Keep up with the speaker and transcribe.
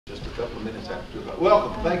Just a couple of minutes after 2 o'clock.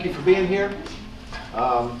 Welcome. Thank you for being here.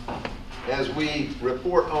 As we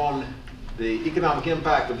report on the economic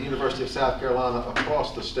impact of the University of South Carolina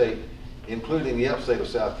across the state, including the upstate of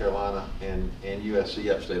South Carolina and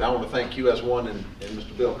USC Upstate. I want to thank US1 and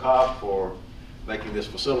Mr. Bill Cobb for making this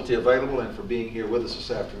facility available and for being here with us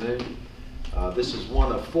this afternoon. This is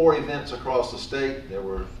one of 4 events across the state. There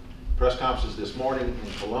were press conferences this morning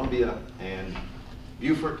in Columbia and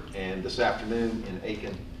Beaufort, and this afternoon in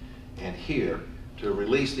Aiken and here to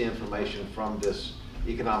release the information from this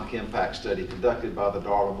economic impact study conducted by the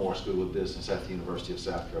Darla School of Business at the University of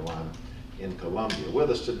South Carolina in Columbia. With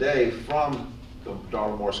us today from the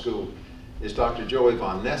Darla School is Dr. Joey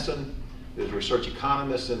Von Nessen, who is a research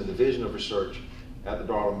economist in the Division of Research at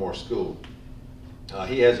the Darla School.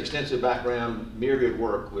 He has extensive background, myriad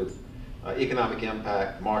work with economic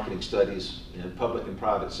impact, marketing studies in public and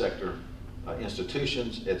private sector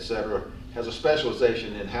institutions, etc. Has a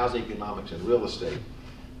specialization in housing economics and real estate.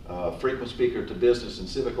 Frequent speaker to business and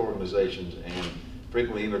civic organizations, and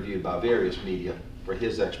frequently interviewed by various media for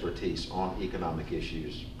his expertise on economic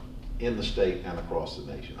issues in the state and across the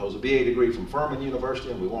nation. Holds a BA degree from Furman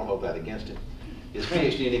University, and we won't hold that against him. His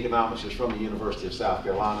PhD in economics is from the University of South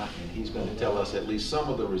Carolina, and he's going to tell us at least some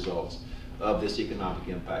of the results of this economic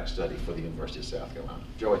impact study for the University of South Carolina.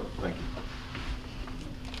 Joey, thank you.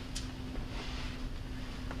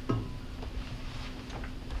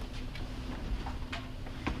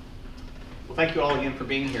 Well, thank you all again for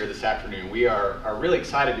being here this afternoon. We are really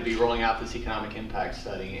excited to be rolling out this economic impact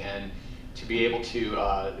study and to be able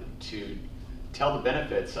to tell the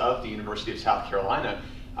benefits of the University of South Carolina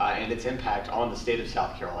and its impact on the state of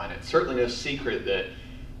South Carolina. It's certainly no secret that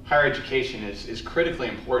higher education is critically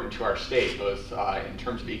important to our state, both in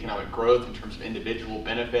terms of economic growth, in terms of individual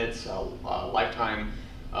benefits, lifetime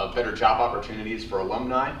better job opportunities for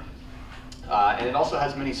alumni, and it also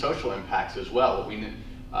has many social impacts as well.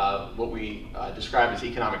 What we describe as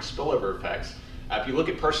economic spillover effects. If you look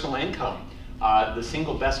at personal income, the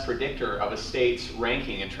single best predictor of a state's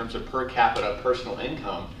ranking in terms of per capita personal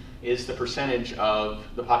income is the percentage of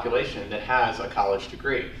the population that has a college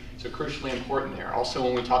degree. So crucially important there. Also,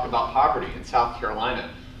 when we talk about poverty in South Carolina,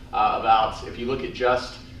 if you look at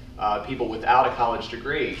just people without a college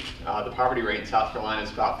degree, the poverty rate in South Carolina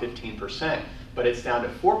is about 15%. But it's down to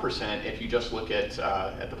 4% if you just look at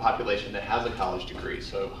the population that has a college degree.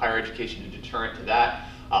 So higher education is a deterrent to that.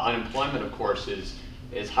 Unemployment, of course,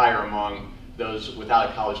 is higher among those without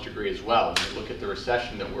a college degree as well. When you look at the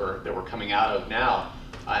recession that we're coming out of now,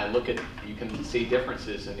 and you can see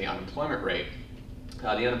differences in the unemployment rate. The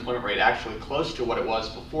unemployment rate actually close to what it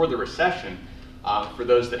was before the recession for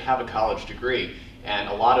those that have a college degree, and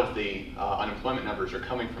a lot of the unemployment numbers are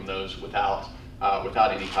coming from those without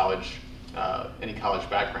any college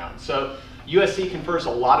background. So USC confers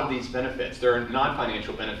a lot of these benefits. There are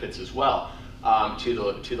non-financial benefits as well to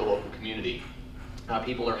the local community.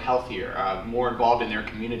 People are healthier, more involved in their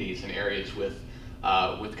communities in areas with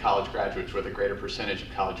college graduates, with a greater percentage of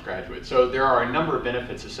college graduates. So there are a number of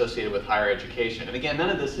benefits associated with higher education. And again, none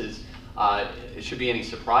of this it should be any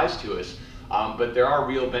surprise to us, but there are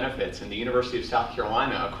real benefits. And the University of South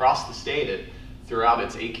Carolina across the state, throughout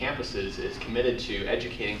its 8 campuses, is committed to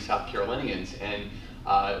educating South Carolinians and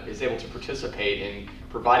is able to participate in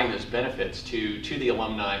providing those benefits to the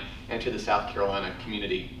alumni and to the South Carolina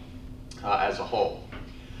community as a whole.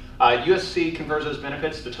 USC confers those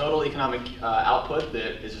benefits. The total economic output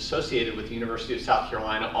that is associated with the University of South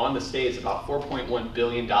Carolina on the state is about $4.1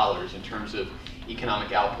 billion in terms of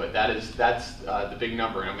economic output. That's the big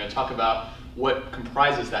number, and I'm going to talk about what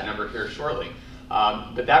comprises that number here shortly.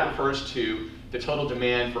 But that refers to the total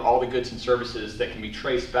demand for all the goods and services that can be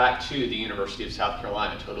traced back to the University of South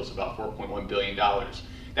Carolina. Totals about $4.1 billion.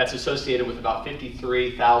 That's associated with about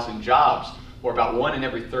 53,000 jobs, or about 1 in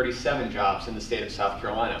every 37 jobs in the state of South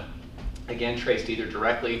Carolina. Again, traced either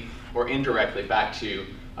directly or indirectly back to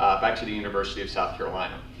the University of South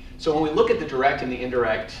Carolina. So when we look at the direct and the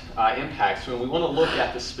indirect impacts, when we want to look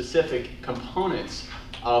at the specific components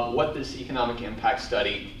of what this economic impact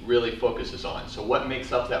study really focuses on. So what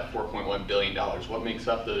makes up that $4.1 billion? What makes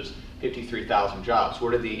up those 53,000 jobs?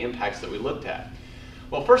 What are the impacts that we looked at?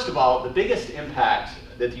 Well, first of all, the biggest impact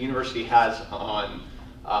that the university has on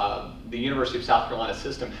the University of South Carolina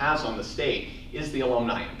system has on the state is the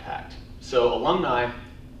alumni impact. So alumni,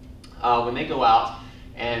 when they go out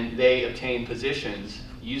and they obtain positions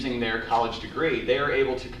using their college degree, they are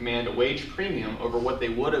able to command a wage premium over what they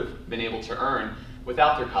would have been able to earn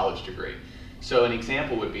without their college degree. So an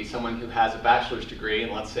example would be someone who has a bachelor's degree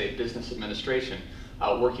in, let's say, business administration.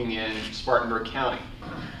 working in Spartanburg County.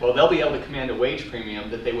 Well, they'll be able to command a wage premium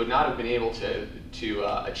that they would not have been able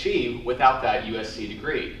to achieve without that USC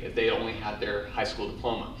degree if they only had their high school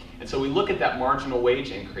diploma. And so we look at that marginal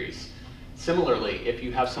wage increase. Similarly, if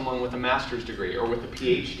you have someone with a master's degree or with a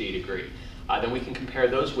PhD degree, then we can compare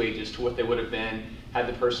those wages to what they would have been had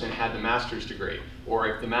the person had the master's degree, or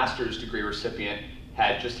if the master's degree recipient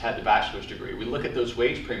had just had the bachelor's degree. We look at those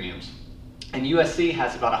wage premiums. And USC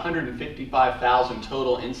has about 155,000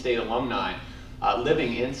 total in-state alumni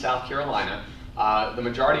living in South Carolina, the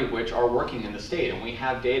majority of which are working in the state. And we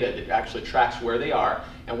have data that actually tracks where they are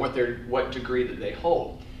and what degree that they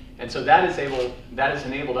hold. And so that has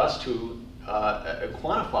enabled us to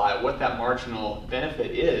quantify what that marginal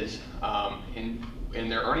benefit is in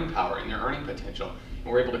their earning power, in their earning potential.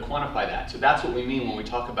 And we're able to quantify that. So that's what we mean when we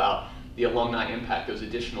talk about the alumni impact, those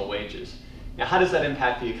additional wages. Now, how does that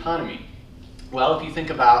impact the economy? Well, if you think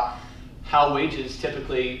about how wages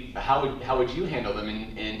typically, how would you handle them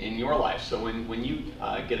in your life? So when you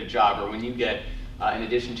get a job, or when you get, in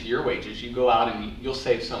addition to your wages, you go out and you'll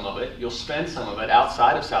save some of it, you'll spend some of it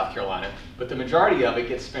outside of South Carolina, but the majority of it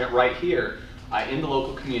gets spent right here in the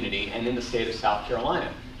local community and in the state of South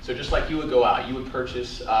Carolina. So just like you would go out, you would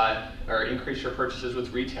purchase or increase your purchases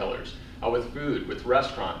with retailers, with food, with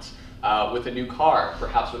restaurants, with a new car,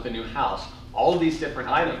 perhaps with a new house. All of these different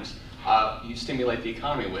items you stimulate the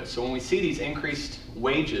economy with. So when we see these increased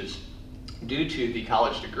wages due to the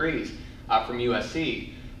college degrees from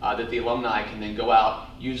USC, that the alumni can then go out,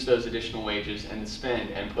 use those additional wages, and spend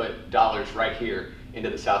and put dollars right here into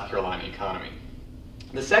the South Carolina economy.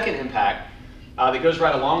 The second impact that goes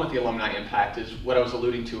right along with the alumni impact is what I was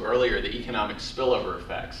alluding to earlier, the economic spillover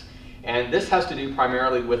effects. And this has to do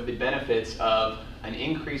primarily with the benefits of an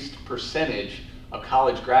increased percentage of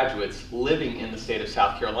college graduates living in the state of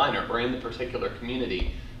South Carolina, or in the particular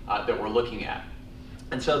community that we're looking at.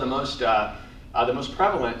 And so the most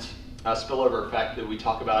prevalent spillover effect that we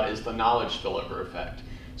talk about is the knowledge spillover effect.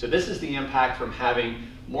 So this is the impact from having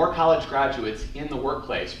more college graduates in the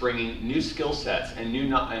workplace, bringing new skill sets and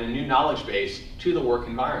a new knowledge base to the work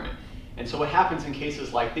environment. And so what happens in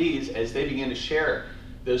cases like these is they begin to share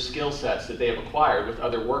those skill sets that they have acquired with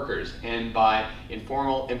other workers, and in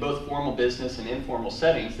both formal business and informal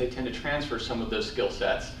settings, they tend to transfer some of those skill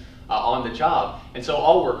sets on the job. And so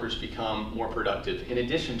all workers become more productive, in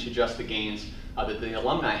addition to just the gains that the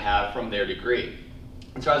alumni have from their degree.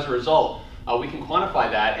 And so as a result, we can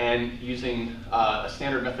quantify that, and using a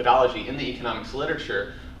standard methodology in the economics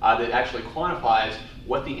literature that actually quantifies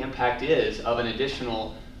what the impact is of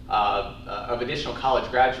additional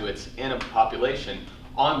college graduates in a population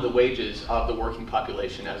on the wages of the working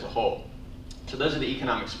population as a whole. So those are the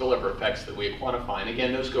economic spillover effects that we quantify. And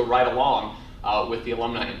again, those go right along with the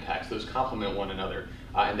alumni impacts. Those complement one another,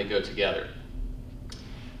 and they go together.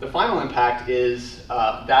 The final impact is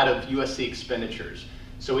that of USC expenditures.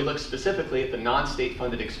 So we look specifically at the non-state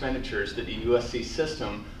funded expenditures that the USC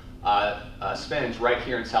system spends right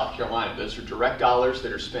here in South Carolina. Those are direct dollars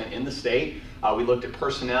that are spent in the state. We looked at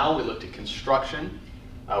personnel, we looked at construction,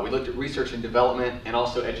 we looked at research and development, and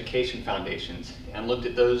also education foundations, and looked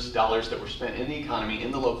at those dollars that were spent in the economy, in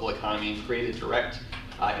the local economy, and created direct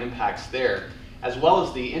impacts there, as well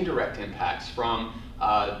as the indirect impacts from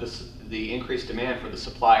the increased demand for the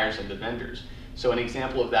suppliers and the vendors. So an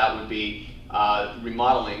example of that would be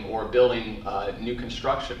remodeling or building new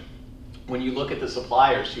construction. When you look at the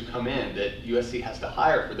suppliers who come in that USC has to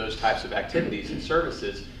hire for those types of activities and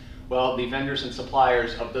services, well, the vendors and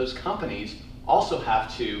suppliers of those companies also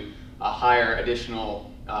have to hire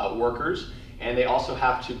additional workers, and they also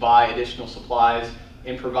have to buy additional supplies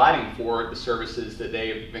in providing for the services that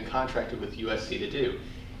they've been contracted with USC to do.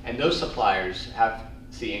 And those suppliers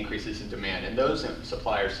see increases in demand, and those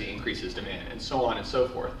suppliers see increases in demand, and so on and so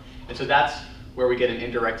forth. And so that's where we get an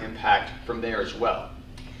indirect impact from there as well.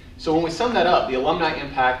 So when we sum that up, the alumni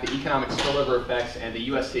impact, the economic spillover effects, and the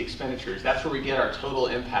USC expenditures, that's where we get our total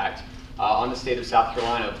impact on the state of South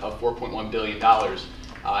Carolina of $4.1 billion,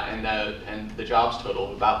 and the jobs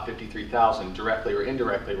total of about 53,000 directly or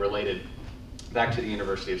indirectly related back to the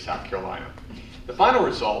University of South Carolina. The final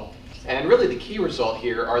result, and really the key result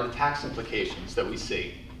here, are the tax implications that we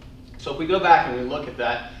see. So if we go back and we look at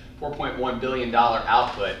that $4.1 billion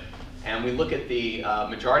output, and we look at the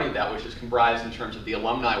majority of that, which is comprised in terms of the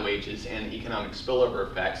alumni wages and economic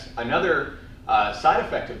spillover effects, another side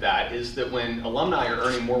effect of that is that when alumni are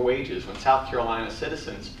earning more wages, when South Carolina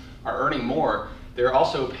citizens are earning more, they're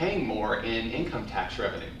also paying more in income tax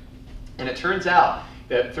revenue. And it turns out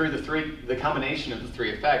that through the combination of the three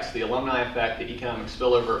effects, the alumni effect, the economic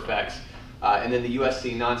spillover effects, and then the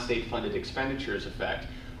USC non-state funded expenditures effect,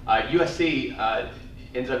 USC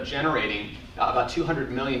ends up generating about $200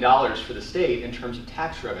 million for the state in terms of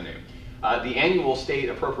tax revenue. The annual state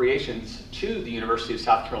appropriations to the University of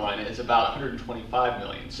South Carolina is about $125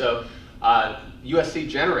 million. So USC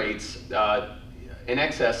generates in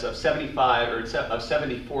excess of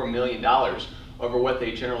 $74 million over what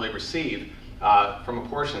they generally receive from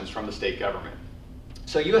apportionments from the state government.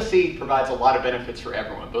 So USC provides a lot of benefits for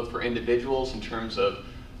everyone, both for individuals in terms of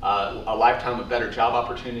a lifetime of better job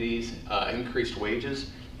opportunities, increased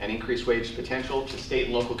wages, and increased wage potential, to state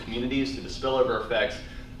and local communities through the spillover effects,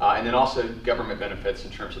 and then also government benefits in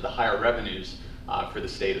terms of the higher revenues for the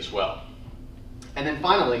state as well. And then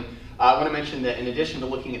finally, I want to mention that in addition to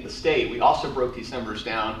looking at the state, we also broke these numbers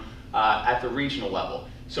down at the regional level.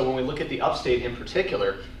 So when we look at the Upstate in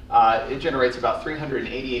particular, it generates about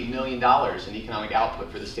 $388 million in economic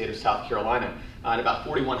output for the state of South Carolina, and about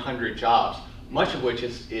 4,100 jobs, much of which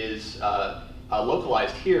is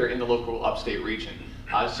localized here in the local Upstate region.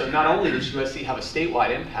 So not only does USC have a statewide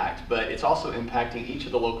impact, but it's also impacting each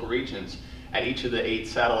of the local regions at each of the 7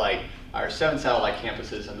 satellite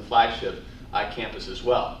campuses and the flagship campus as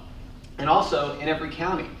well. And also in every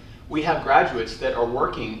county. We have graduates that are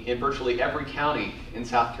working in virtually every county in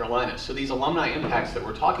South Carolina. So these alumni impacts that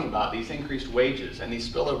we're talking about, these increased wages and these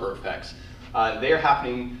spillover effects, they are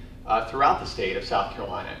happening throughout the state of South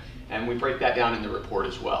Carolina. And we break that down in the report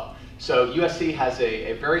as well. So USC has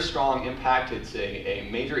a very strong impact. It's a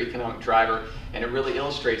major economic driver, and it really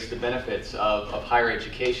illustrates the benefits of higher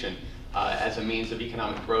education as a means of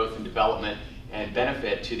economic growth and development and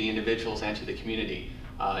benefit to the individuals and to the community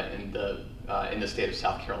in the state of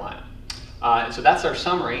South Carolina. And so that's our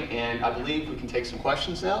summary, and I believe we can take some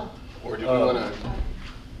questions now, or do we want to?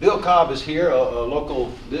 Bill Cobb is here, a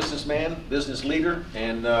local businessman, business leader,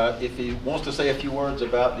 and if he wants to say a few words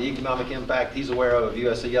about the economic impact he's aware of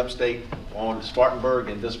USC Upstate on Spartanburg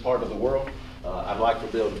and this part of the world, I'd like for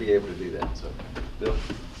Bill to be able to do that. So, Bill.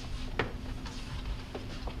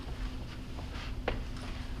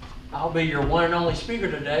 I'll be your one and only speaker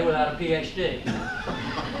today without a PhD.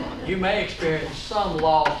 You may experience some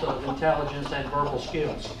loss of intelligence and verbal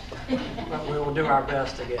skills, but we will do our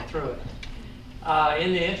best to get through it.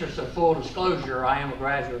 In the interest of full disclosure, I am a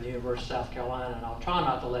graduate of the University of South Carolina, and I'll try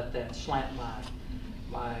not to let that slant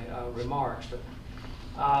my remarks.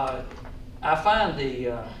 But I find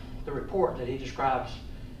the report that he describes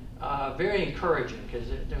very encouraging, because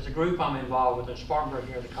there's a group I'm involved with in Spartanburg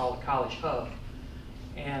here called the College Hub.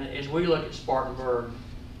 And as we look at Spartanburg,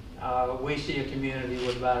 we see a community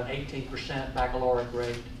with about an 18% baccalaureate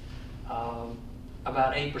rate,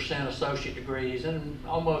 about 8% associate degrees, and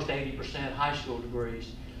almost 80% high school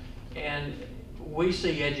degrees. And we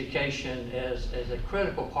see education as a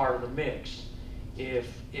critical part of the mix.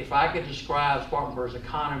 If I could describe Spartanburg's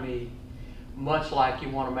economy much like you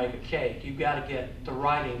want to make a cake, you've got to get the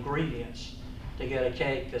right ingredients to get a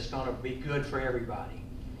cake that's going to be good for everybody.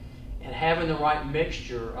 And having the right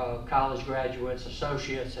mixture of college graduates,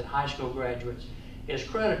 associates, and high school graduates is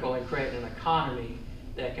critical in creating an economy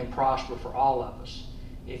that can prosper for all of us.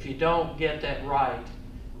 If you don't get that right,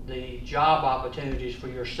 the job opportunities for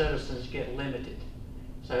your citizens get limited.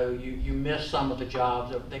 So you miss some of the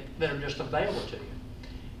jobs that are just available to you.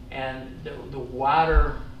 And the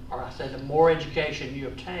wider, or I say the more education you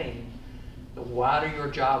obtain, the wider your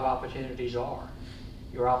job opportunities are.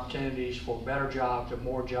 Your opportunities for better jobs or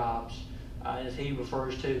more jobs, as he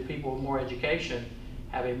refers to, people with more education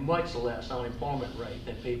have a much less unemployment rate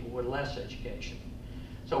than people with less education.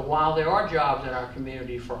 So while there are jobs in our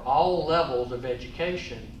community for all levels of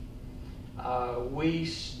education, we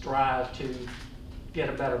strive to get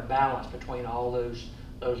a better balance between all those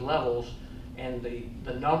levels, and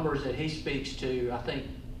the numbers that he speaks to, I think,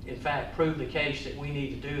 in fact, prove the case that we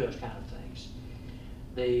need to do those kind of things.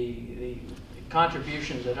 The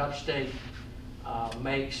contributions that Upstate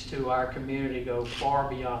makes to our community go far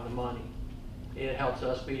beyond the money. It helps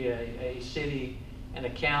us be a city and a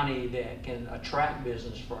county that can attract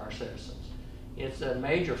business for our citizens. It's a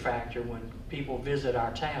major factor when people visit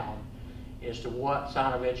our town as to what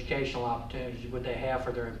kind of educational opportunities would they have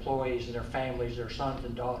for their employees and their families, their sons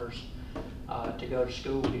and daughters to go to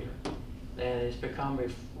school here. And it's become a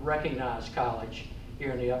recognized college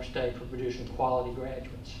here in the Upstate for producing quality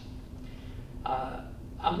graduates.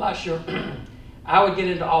 I'm not sure, I would get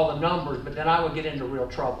into all the numbers, but then I would get into real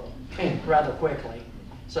trouble rather quickly.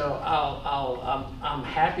 So I'm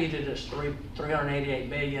happy that it's $388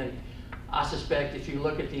 million. I suspect if you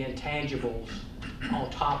look at the intangibles on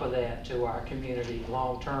top of that to our community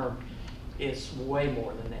long term, it's way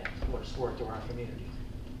more than that, what it's worth to our community.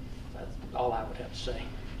 That's all I would have to say.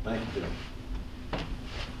 Thank you,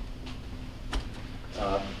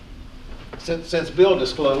 Bill. Since Bill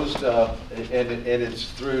disclosed, and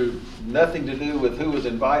it's through nothing to do with who was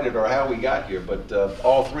invited or how we got here, but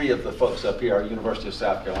all three of the folks up here are University of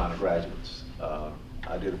South Carolina graduates.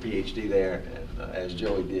 I did a PhD there, and as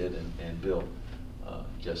Joey did, and Bill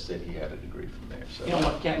just said he had a degree from there. So. You know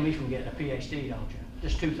what kept me from getting a PhD, don't you?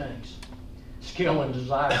 Just two things: skill and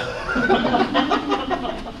desire.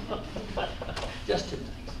 Just two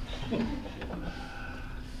things.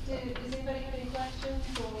 Does anybody have any questions?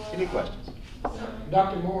 Or, Any questions?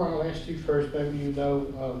 Dr. Moore, I'll ask you first. Maybe you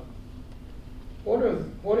know,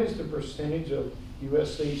 what is the percentage of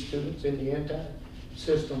USC students in the entire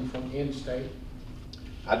system from in-state?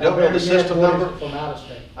 I don't know the system number. From out of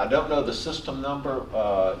state. I don't know the system number.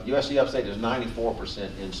 USC Upstate is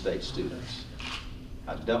 94% in-state students.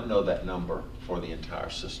 I don't know that number for the entire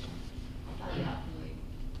system.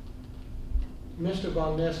 Mr.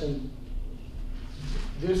 Von Nessen,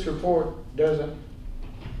 this report doesn't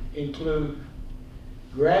include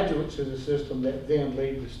graduates of the system that then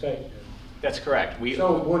leave the state. That's correct.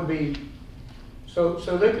 So it would be, so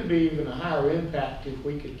there could be even a higher impact if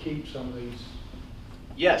we could keep some of these.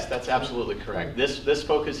 Yes, that's absolutely correct. This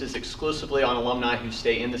focuses exclusively on alumni who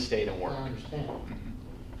stay in the state and work. I understand.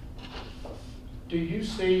 Do you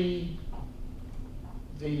see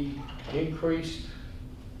the increased,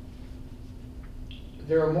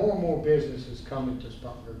 there are more and more businesses coming to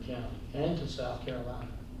Spartanburg County and to South Carolina.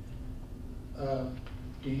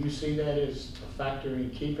 Do you see that as a factor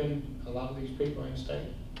in keeping a lot of these people in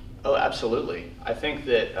state? Oh, absolutely. I think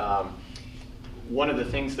that one of the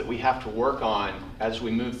things that we have to work on as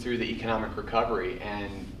we move through the economic recovery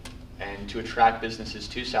and to attract businesses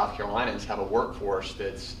to South Carolina is have a workforce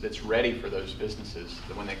that's ready for those businesses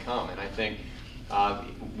when they come. And I think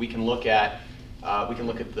we can look at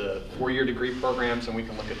the four-year degree programs, and we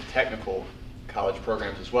can look at the technical college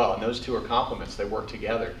programs as well. And those two are complements; they work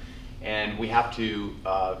together. And we have to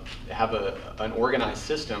have an organized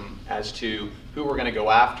system as to who we're going to go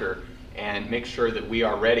after, and make sure that we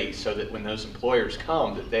are ready so that when those employers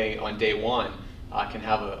come, that they on day one can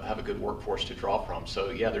have a good workforce to draw from. So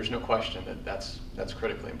yeah, there's no question that that's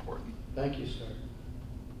critically important. Thank you, sir.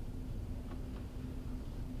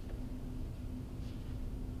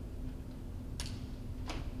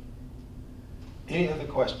 Any other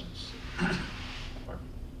questions?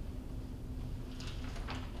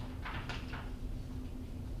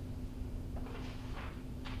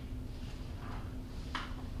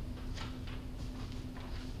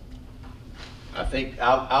 I think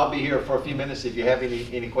I'll be here for a few minutes if you have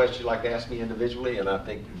any questions you'd like to ask me individually, and I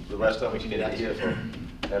think the rest of us need to be here for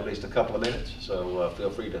at least a couple of minutes. So feel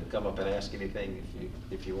free to come up and ask anything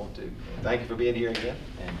if you want to. Thank you for being here again,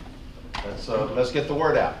 and let's get the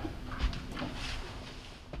word out.